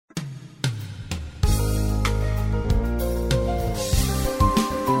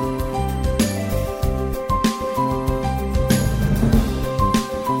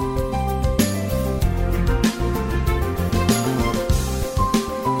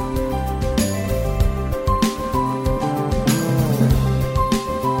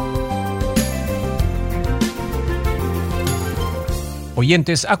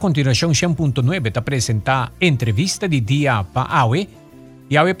Oyentes, a continuación 100.9 te presenta entrevista de día pa AWE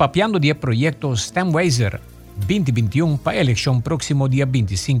y AWE papiando de proyecto Stemwijzer 2021 para elección próximo día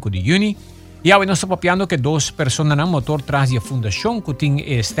 25 de junio. Y AWE nos está papiando que dos personas en motor tras de fundación que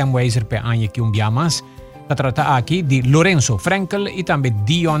tiene Stemwijzer per año que un día más. Se trata aquí de Lorenzo Frankel y también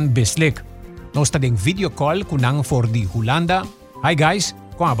Dion Bislek. Nos está en video call con for de Holanda. Hi guys,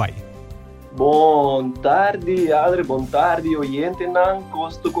 como vai? Bom tarde, Adri, bom tarde, oyente, nan,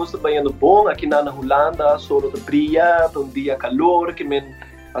 costo banhando bom aqui na Holanda, solo de brilha, um dia calor, que men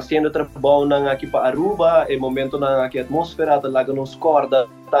haciendo trabalho nan aqui para Aruba, e momento nan aqui atmosfera, da laga nos corda,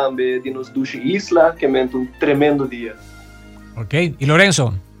 também de nos duche isla, que men um tremendo dia. Ok, e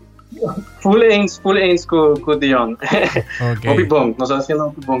Lorenzo? Full eens com o Dion. Ok. Hopi bom, nós haciendo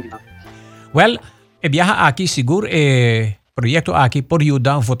hopi bom. Well, viaja aqui seguro, proyecto aquí por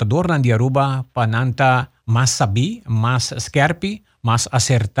ayuda votador de Aruba para nanta más sabi, más scherpi, más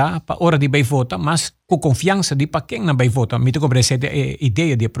acerta para hora de vai vota, más com confiança de para quem não vai vota. Me tenho essa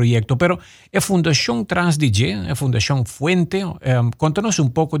ideia de projeto, pero a fundação trans de a fundação Fuente, conta-nos um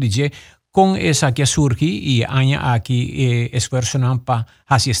pouco de com essa que surge e anya aqui esforço para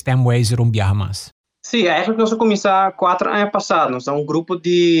fazer Stemwijzer viajar mais. Sim, eigenlijk nós começamos 4 anos passados. Nós somos um grupo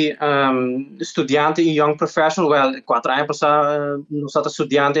de estudantes e young professionals. Well, 4 anos passados nós estamos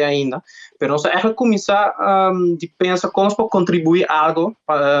estudantes ainda. Mas nós eigenlijk começamos de pensar como podemos contribuir algo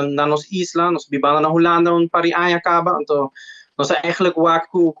na nossa isla. Nós vivemos na Holanda um par de anos acaba. Então, nós eigenlijk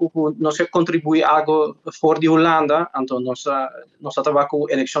nós contribuir algo for de Holanda. Então, nós estamos com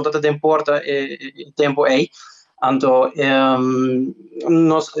a eleição que importa e tempo aí. Então,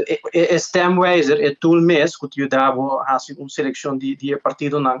 nós Stemwijzer é todo mês que ajudava a fazer uma seleção de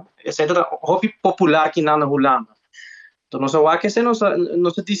partido não. Esse é hobby popular aqui na Holanda. Então, nós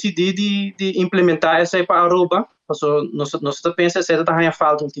decidimos de implementar isso para a Aruba. Nós pensamos que está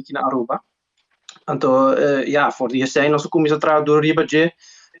falta aqui na Aruba. Então, por isso nós começamos a trabalhar do Riba J.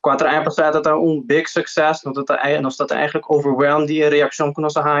 4 anos passados está big success. Nós estamos eigenlijk overwhelmed de reação que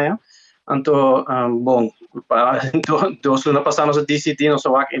nós temos. Então, bom, 2 anos passados nós decidimos que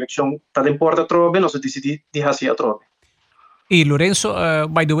a eleição está importa trobe, nós decidimos de fazer a trobe. E Lorenzo,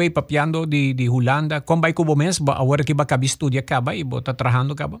 by the way, papiando de Holanda, como vai como mês, agora que vai acabar estudar acaba e está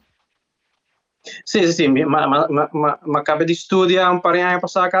trabalhando acaba? Sim, mas acabei de estudar par de anos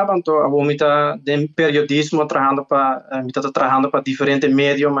passados acaba, então eu estou em periodismo trabalhando para diferentes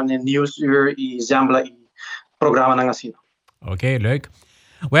meios, mas Nieuwsuur e Zembla e programa assim. Ok, leuk.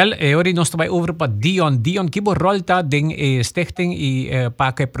 Well, hoor nós também over para Dion. Dion, que rol está den stichting e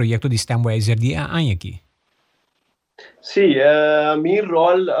para que projeto de Stemwijzer de ano aqui? Sim, meu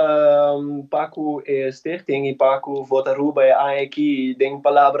rol para a stichting e para o Votaruba é aqui, tem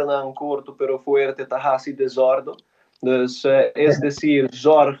palavra não curto, pero fuerte, tá assim desordem. Dus, decir,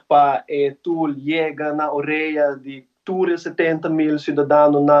 zorg para tu llega na orelha de todos 70.000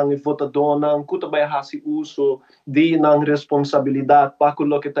 cidadãos não votador não que também faz uso de não responsabilidade para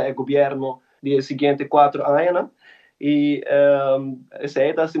o que está o governo de seguinte 4 anos e essa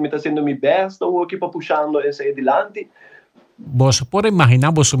está sendo minha besta ou que para puxando essa adiante. Você pode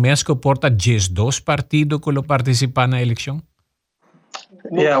imaginar você mesmo que porta 2 partidos que participam na eleição?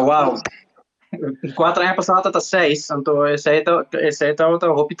 Wow. 4 anos passados está 6, então esse é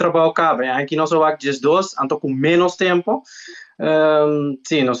o trabalho cabe. Aqui nós vamos 2, então com menos tempo.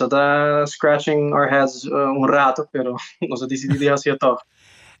 Sim, nós estamos scratching our heads rato, pero nós decidimos fazer tudo.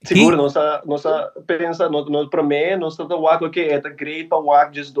 Seguro, nós pensamos, para mim, nós estamos que é great para o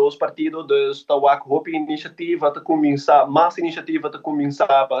 2 partidos, estamos com iniciativa para começar, mais iniciativa para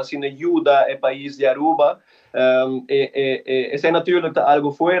começar para assim ajuda o país de Aruba. Esse é natuurlijk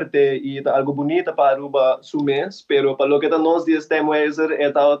algo forte e algo bonito para Aruba mês, pero para o que nós de Stemwijzer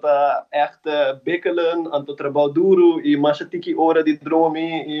é echt bekkelen, aan het trabalho duro e mais tiki hora de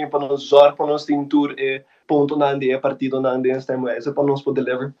dromi e para nós zorg para nós tem tour e ponto na de partido na de Stemwijzer para nós poder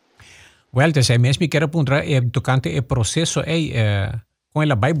deliver. Well, te sei mesmo que era puntra tocante o processo com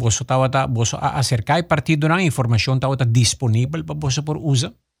ela vai você acercar o partido na informação estava disponível para você por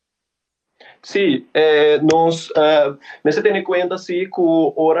usar. Sim, nós me tem em conta que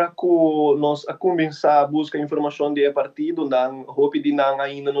hora que nós começar a buscar informação de partido, não hope de não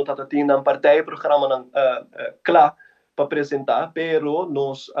ainda não está tendo um partido programa não claro para apresentar, pero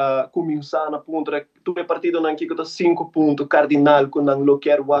nós começar na ponta do partido não que está 5 pontos cardinal com não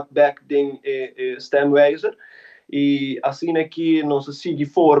quer walk back den Stemwijzer e assim aqui nós sigue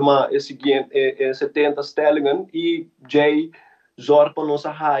forma seguinte 70 stellingen e Jay zorg para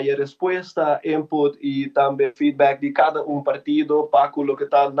nossa raia resposta, input e também feedback de cada partido para o que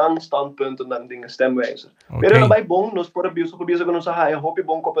está não standpunt na stemwijzer. Pero é bem bom, nós podemos que nossa raia houve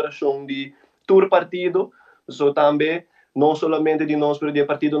bom cooperação de todo partido, so também não somente de nós, mas de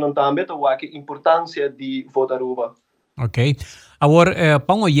partido não também, então a importância de votar Aruba. Ok. Agora,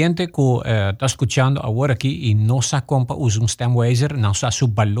 para um oyente que está escutando agora aqui e não sabe como usar um Stemwijzer, não sabe o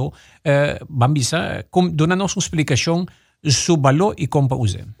valor, vamos dar-nos uma explicação sobre o valor e como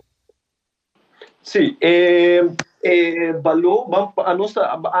usar. Sim, valor,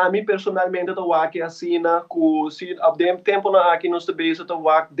 a mim personalmente estou aqui assina com se ao tempo na aqui nós também estou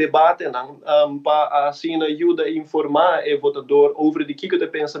aqui debate para assina ajuda a informar o votador sobre de que de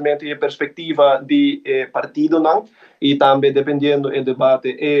pensamento e perspectiva de partido não e também dependendo do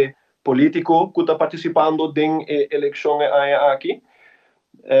debate político que está participando em eleição aqui.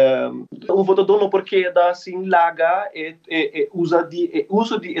 Votador não porque dá assim larga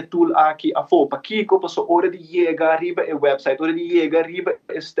uso de tool aqui a for para que passou hora de chegar arriba o website hora de chegar arriba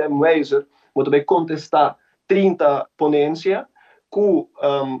Stemwijzer vou também contestar 30 ponência que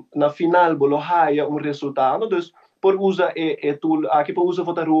na final bolo haia resultado então por usar tool aqui por usar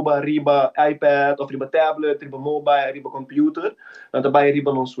votar arriba iPad ou arriba tablet arriba mobile arriba computer então vai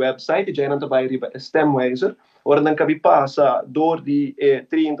arriba nosso website já não vai arriba Stemwijzer. Ora, não cabe passar door de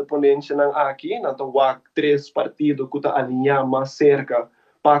 30 ponentes aqui, então há 3 partidos que estão alinhados mais cerca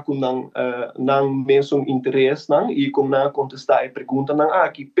para que não mesmo interesse e como não contestar a pergunta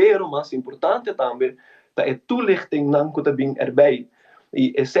aqui, pero mais importante também é toelichting que está bem erbij.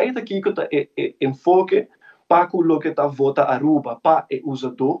 E é certo aqui que está enfoque para o que está vota Aruba para o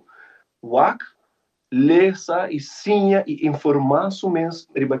usador, lesa e sinha e informações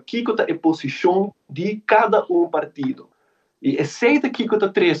sobre que é a posição de cada partido. E é certo que está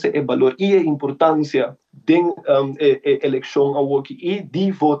traz é valor e a importância da eleição aqui e de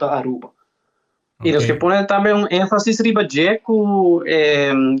votar Aruba. E nós que põe também ênfase riba de que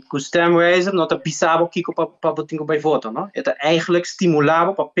o Stemwijzer não está pisado aqui para botar para votar, não? É eigenlijk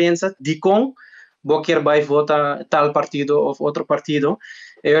estimulado para pensar de como vou querer vai votar tal partido ou outro partido.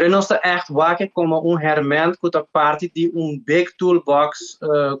 E nós está echt waken como herramienta que está parte de big toolbox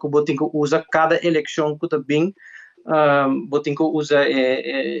que botin que usa cada eleição que está bem botin que usa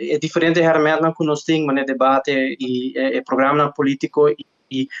diferente herramienta que nós temos no debate e programa político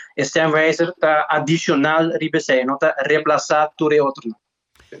e Stemwijzer está adicional ribese não está reemplazar tudo outro.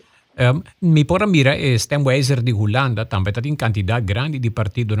 Mi pora mira Stemwijzer de Holanda também tem quantidade grande de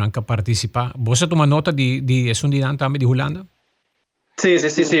partidos que participam. Você toma nota de estudiantes também de Holanda? Sim.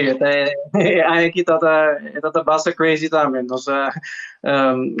 Aqui está bastante crazy também.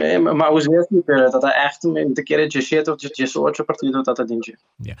 Maar os vezes está echt de querer de outro partido está dentro.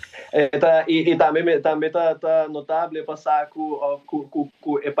 E também está notável passar que o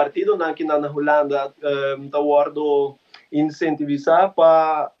partido aqui na Holanda está guardo incentivizar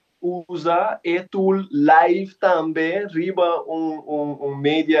para usar e tool live também riba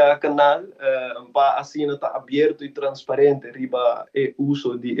media canal para assim está aberto e transparente riba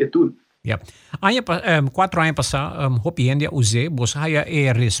uso de tool. Yeah. 4 anos passados, hopiende usei, você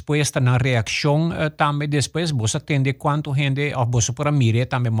haya resposta na reação também depois, você atende quanto gente, ou você para mirar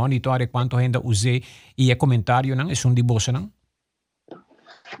também monitore quanto gente usei e comentário não, é de você não?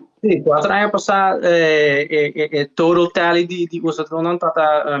 Sim, 4 anos passados, total tally de usuários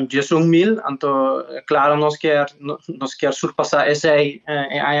está 10.000, então, claro, nós quer surpassar esse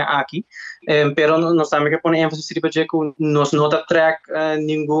aqui, pero nós também quer pôr ênfase para que nós não track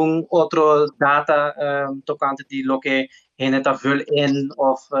nenhum outro data tocante de lo que gente está fill in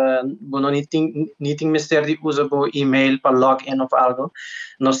of niet mistério de usa por e-mail para login of algo.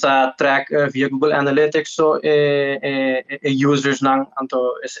 Nós track via Google Analytics so users não,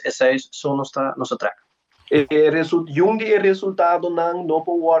 então esse só nós track. O resultado não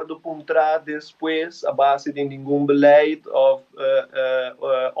pode pontuar depois a base de nenhum beleid of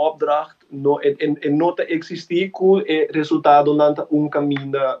opdracht não existe que o resultado não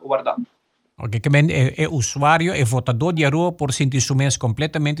caminho guardado. Ok, que é usuário, é votador de Aruba por sentir-se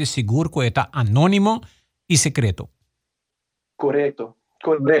completamente seguro que está anônimo e secreto. Correto.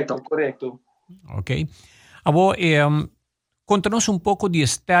 Ok. Agora, conta-nos pouco de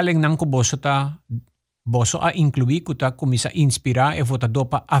stelling que você a incluir que está começar a inspirar o votador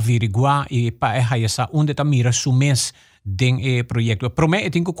para averiguar e para essa onde está mira su mês do projeto. Promete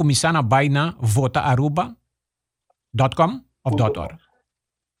tem que começar na página votaaruba.com ou .org?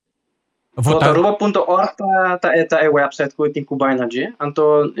 Votaruba.org é o website que eu tenho que baixar.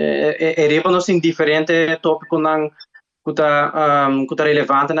 Então, nós em diferentes tópicos kuta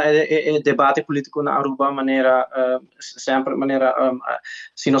relevante na debate político na Aruba maneira sempre maneira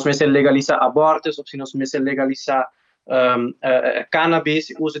se nós mesmo legalizar abortos ou se nós mesmo legalizar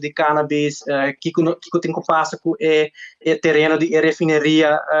cannabis, uso de cannabis, que tem que passar com o terreno de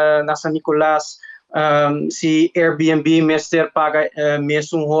refineria na San Nicolás, se Airbnb mesmo paga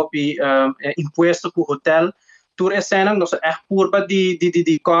mesmo hobby imposto para o hotel, tour é cena, nós é curva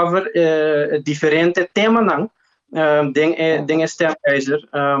de cover diferente tema não, den stemwijzer,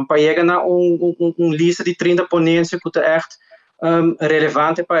 para chegar na lista de 30 ponências que é echt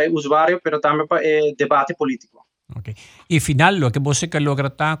relevante para o usuário, mas também para o debate político. Okay. E final, lo que você quer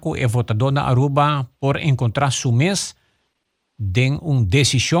lograr com é votador na Aruba por encontrar su mes de uma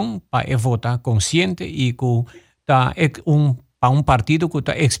decisão para votar consciente e que tá para partido que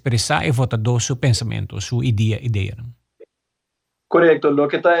está expressar e votador seu pensamento, sua ideia. Correto. Lo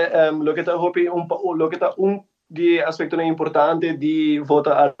que está de aspecto importante de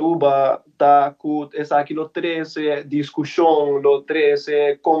votar Aruba tá com essa aqui lo 13 discussão, lo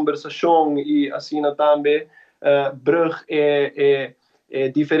 13 conversação e assim também brug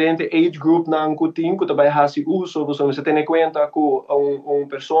diferente age group na ancutin que também faz uso, você tem em conta que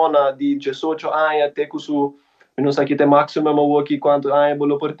pessoa de 18 anos até que não sei que tem máximo aqui quanto anos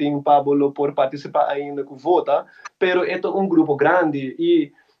bolo por tim pa bolo por participar ainda que vota, pero é grupo grande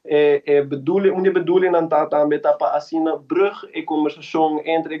e bedoeling não tá também tá para assim brug e conversação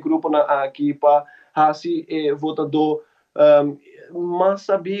entre grupo na aqui para assim votador mas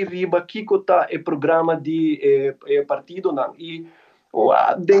saber riba que tá é programa de partido não e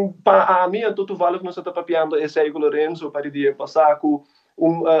para mim tudo vale que nós está papiando esse aí Lorenzo para dia passar com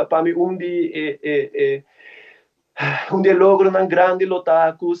para mim de logro nan grande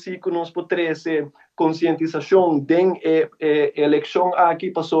lotaku se que nós podemos conscientização den eleição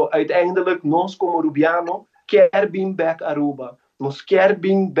aqui passou uiteindelijk nós como rubiano quer bem back Aruba nós quer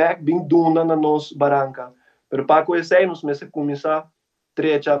bem back bem duna na nos barranca pero para conhecer nós mesmo começar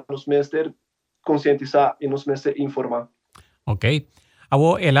trecha nós mesmo conscientizar e nós mesmo informar. Ok.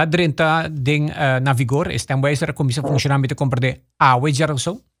 Awo ela drenta den na vigor estamos a comissão funcionamento comprar awe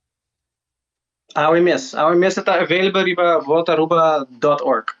jarso. AWMS está available riba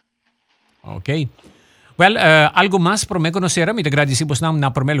votaruba.org. Ok. Well, algo mais para me conhecer, me agradecemos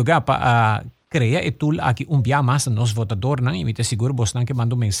na primeiro lugar para criar e tool aqui dia mais nos votador, não? E me seguro vos que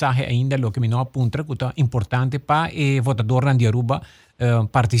mando mensagem ainda lo que me não apunta que é importante para o votador de Aruba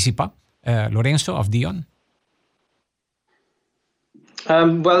participar. Lorenzo of Dion.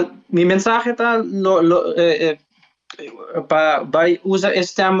 Well, mi mensagem está para usar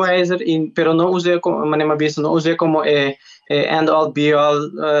stemwijzer pero não use como maneira vista não use como end all be all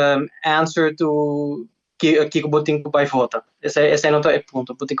answer to que botin para votar esse não é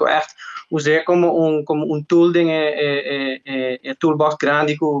ponto botin echt usar como tool de toolbox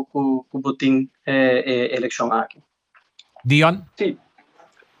grande que botin eleição aqui. Dion. Sim.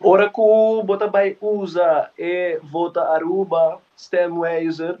 Ora que bota vai usa vota Aruba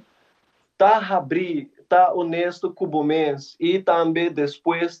stemwijzer tá abrir tá honesto com o mês e também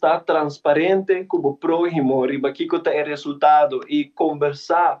depois tá transparente com o próximo riba que tá o resultado e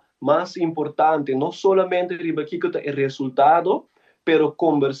conversar mais importante não somente riba que tá o resultado pero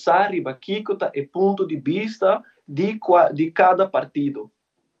conversar riba que tá o ponto de vista de cada partido.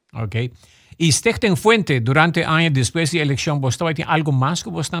 Ok. E Stichting Fuente durante anos depois da eleição você tem algo mais que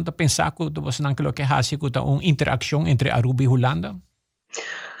você não pensar que você não quer que haja uma interação entre Aruba e Holanda?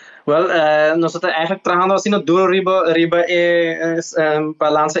 Well, nós estamos eigenlijk trabajando assim no duro riba para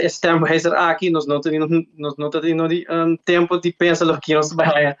lançar stemwijzer aqui, nós não temos tempo de pensar o que nós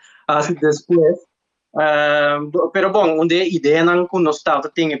vai fazer depois. Pero bom, onde ideia não que nós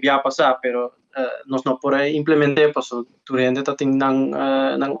tem que passar, pero nós não podemos implementar, porque durante tá tem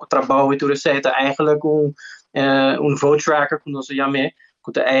não trabalho e tudo isso, é eigenlijk vote tracker que nós chamamos.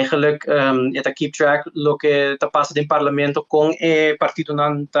 Que eigenlijk keep track lo que está passando em parlamento com o partido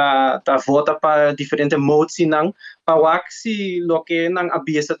não tá vota para diferentes modos não para se lo que não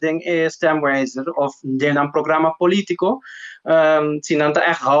avisa tem stemwijzer ou tem programa político se não tá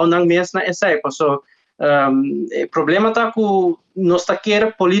errado não mesmo na essa so o problema tá que nós tá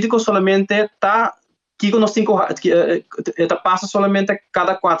quer político somente tá que nós tem que tá passa somente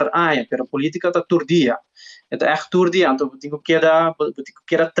cada 4 anos pero política tá todo dia het echt toerdi anto botico queda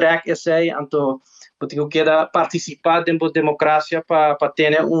track essay anto botico queda participar dentro da democracia para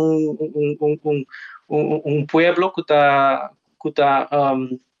ter pueblo que está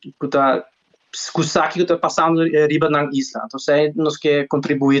passando riba na isla então sei nós que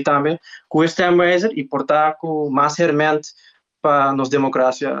contribuir também com este ambiente e portar com mais hermente para nos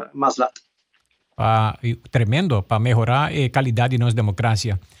democracia mais lata. tremendo para mejorar a qualidade de nossa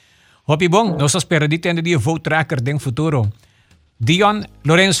democracia. Hopi bom, nós esperamos de ter de vote tracker no futuro. Dion,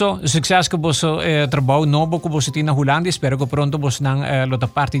 Lorenzo, succes com o vosso trabalho novo que você tem na Holanda. Espero que pronto você não lota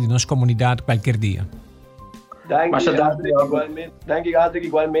parte de nossa comunidade qualquer dia. Danke,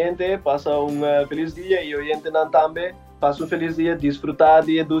 igualmente. Passa feliz dia e oyente também. Passa feliz dia, desfrutar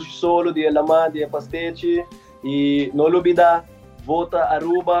dia do solo, dia lama, dia pastete. E não olvida,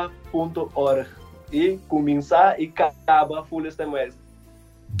 votaaruba.org. E começar e acaba full este mês.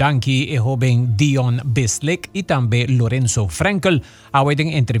 Dankie e jovem Dion Bislik e também Lorenzo Frankel. Awe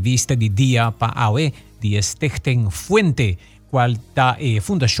den entrevista de dia para awe de Stichting Fuente, qual ta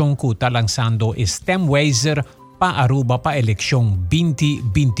fundação que está lançando Stemweiser para Aruba para eleição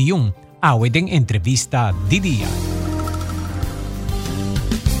 2021. Awe den entrevista de dia.